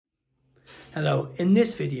Hello, in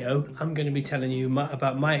this video I'm going to be telling you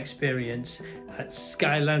about my experience at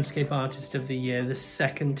Sky Landscape Artist of the Year, the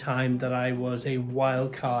second time that I was a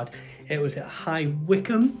wild card. It was at High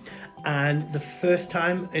Wycombe, and the first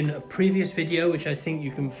time in a previous video, which I think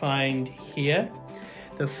you can find here,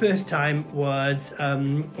 the first time was a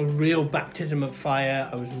real baptism of fire.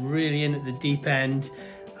 I was really in at the deep end.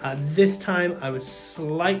 This time I was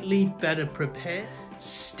slightly better prepared.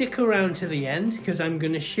 Stick around to the end because I'm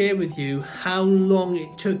going to share with you how long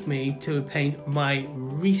it took me to paint my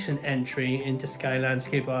recent entry into Sky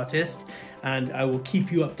Landscape Artist, and I will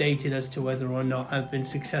keep you updated as to whether or not I've been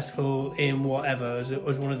successful in whatever, as it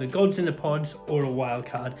was one of the gods in the pods or a wild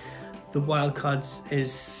card. The wild cards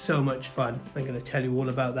is so much fun. I'm going to tell you all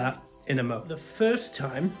about that in a moment. The first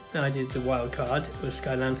time I did the wild card was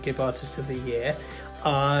Sky Landscape Artist of the Year.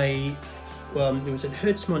 It was at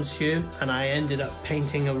Hertz Monsieur, and I ended up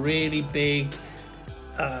painting a really big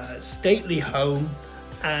stately home,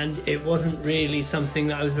 and it wasn't really something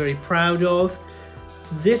that I was very proud of.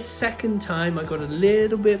 This second time I got a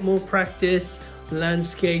little bit more practice,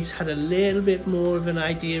 landscapes, had a little bit more of an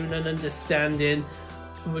idea and an understanding.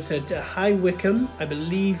 It was at High Wycombe. I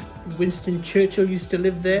believe Winston Churchill used to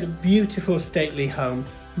live there. A beautiful stately home,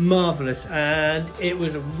 marvellous, and it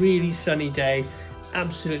was a really sunny day,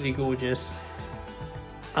 absolutely gorgeous.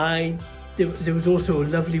 There was also a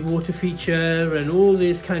lovely water feature and all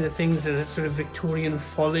these kind of things, and sort of Victorian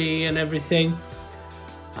folly and everything.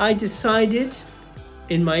 I decided,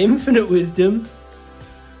 in my infinite wisdom,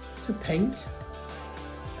 to paint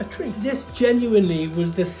a tree. This genuinely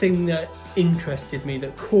was the thing that interested me,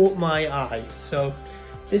 that caught my eye. So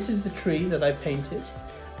this is the tree that I painted,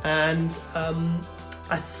 and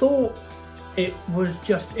I thought it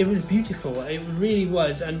was beautiful. It really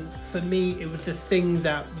was, and for me it was the thing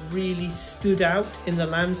that really stood out in the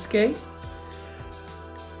landscape.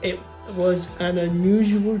 It was an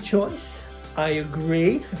unusual choice, I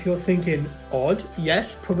agree. If you're thinking odd,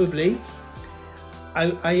 yes, probably.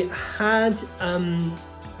 I had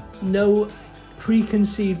no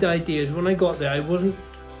preconceived ideas when I got there. I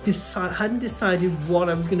hadn't decided what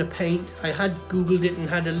I was going to paint. I had googled it and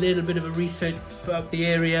had a little bit of a research about the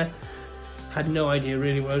area. Had no idea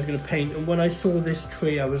really what I was going to paint, and when I saw this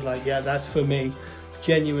tree I was like, yeah, that's for me.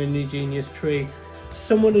 Genuinely genius tree.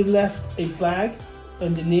 Someone had left a bag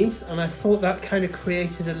underneath, and I thought that kind of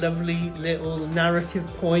created a lovely little narrative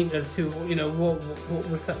point as to, you know, what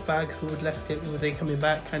was that bag, who had left it, were they coming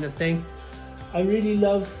back, kind of thing. I really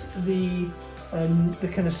loved the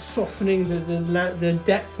kind of softening, the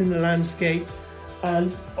depth in the landscape,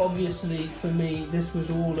 and obviously for me this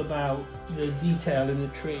was all about the detail in the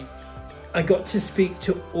tree. I got to speak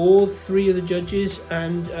to all three of the judges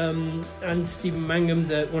and Stephen Mangum,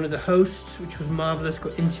 one of the hosts, which was marvellous.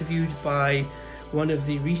 Got interviewed by one of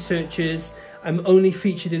the researchers. I'm only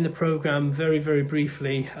featured in the programme very, very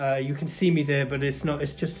briefly. You can see me there, but it's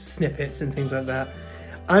just snippets and things like that.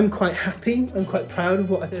 I'm quite happy, I'm quite proud of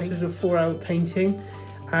what I think. This is a 4-hour painting,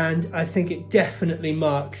 and I think it definitely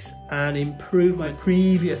marks and improved my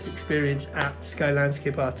previous experience at Sky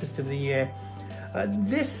Landscape Artist of the Year.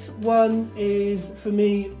 This one is, for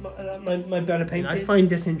me, my better painting. I find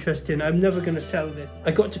this interesting. I'm never going to sell this.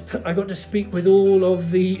 I got to speak with all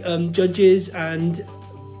of the judges, and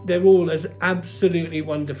they're all as absolutely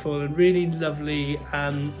wonderful and really lovely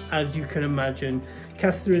as you can imagine.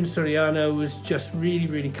 Catherine Soriano was just really,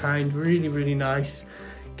 really kind, really, really nice.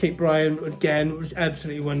 Kate Bryan, again, was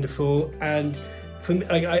absolutely wonderful. And for me,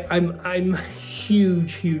 I'm a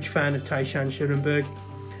huge fan of Taishan Schoenberg.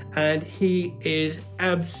 And he is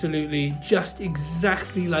absolutely just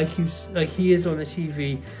exactly like he is on the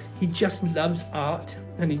TV. He just loves art,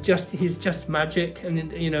 and he's just magic,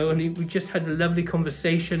 and you know, and we just had a lovely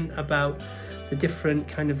conversation about the different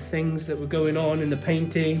kind of things that were going on in the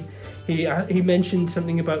painting. He mentioned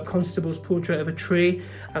something about Constable's portrait of a tree,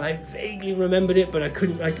 and I vaguely remembered it, but I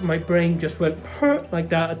couldn't. My brain just went like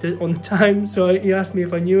that on the time. So he asked me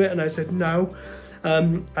if I knew it, and I said no.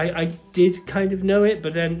 I did kind of know it,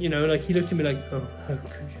 but then, you know, like he looked at me like, oh, how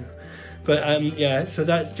could you? But yeah, so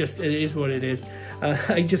that's just, it is what it is.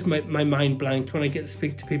 My mind blanked when I get to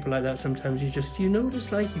speak to people like that. Sometimes you know what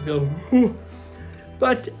it's like, you go, whew.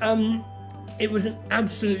 But it was an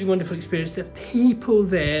absolutely wonderful experience. The people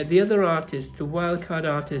there, the other artists, the wildcard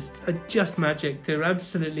artists, are just magic. They're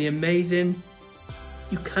absolutely amazing.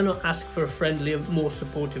 You cannot ask for a friendlier, more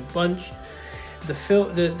supportive bunch.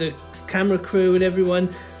 The camera crew and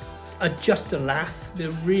everyone, are just a laugh. They're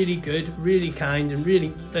really good, really kind, and really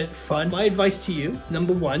fun. My advice to you,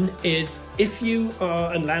 number one, is if you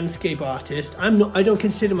are a landscape artist, I don't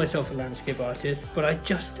consider myself a landscape artist, but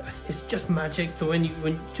it's just magic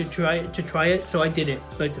to try it. So I did it,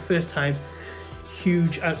 like the first time,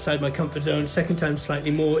 huge outside my comfort zone. Second time,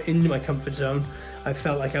 slightly more into my comfort zone. I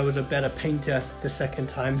felt like I was a better painter the second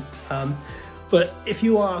time. But if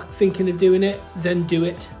you are thinking of doing it, then do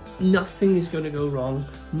it. Nothing is going to go wrong.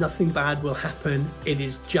 Nothing bad will happen. It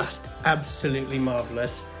is just absolutely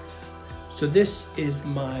marvelous. So this is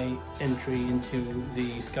my entry into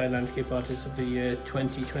the Sky Landscape Artist of the Year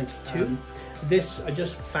 2022. I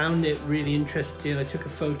just found it really interesting. I took a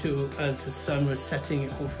photo as the sun was setting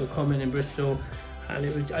at Hawfield Common in Bristol, and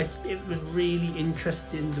it was really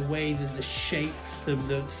interesting, the way that the shapes,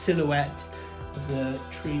 the silhouette of the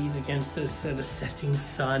trees against the sort of setting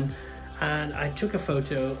sun. And I took a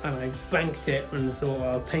photo and I banked it and thought, well,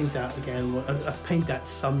 I'll paint that again. I'll paint that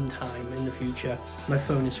sometime in the future. My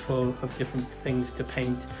phone is full of different things to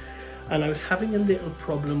paint. And I was having a little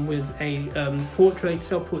problem with a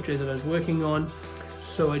self-portrait that I was working on.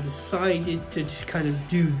 So I decided to just kind of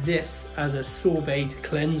do this as a sorbet to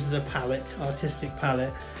cleanse the palette, artistic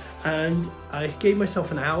palette. And I gave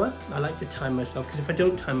myself an hour. I like to time myself, because if I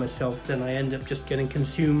don't time myself, then I end up just getting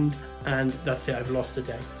consumed, and that's it, I've lost a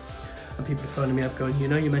day. And people are phoning me up going, you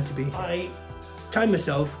know, you're meant to be here. I timed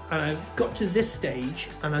myself and I got to this stage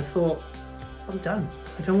and I thought, I'm done.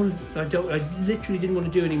 I literally didn't want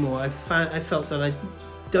to do anymore. I felt that I'd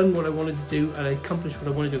done what I wanted to do and I accomplished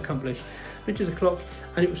what I wanted to accomplish. Looked at the clock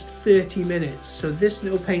and it was 30 minutes. So this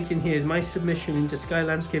little painting here, my submission into Sky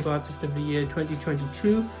Landscape Artist of the Year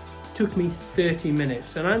 2022, took me 30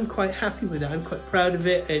 minutes, and I'm quite happy with it. I'm quite proud of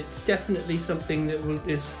it. It's definitely something that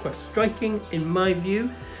is quite striking in my view.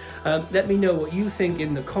 Let me know what you think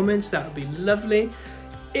in the comments. That would be lovely.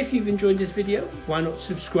 If you've enjoyed this video, why not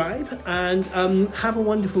subscribe, and have a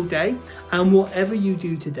wonderful day. And whatever you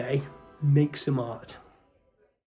do today, make some art.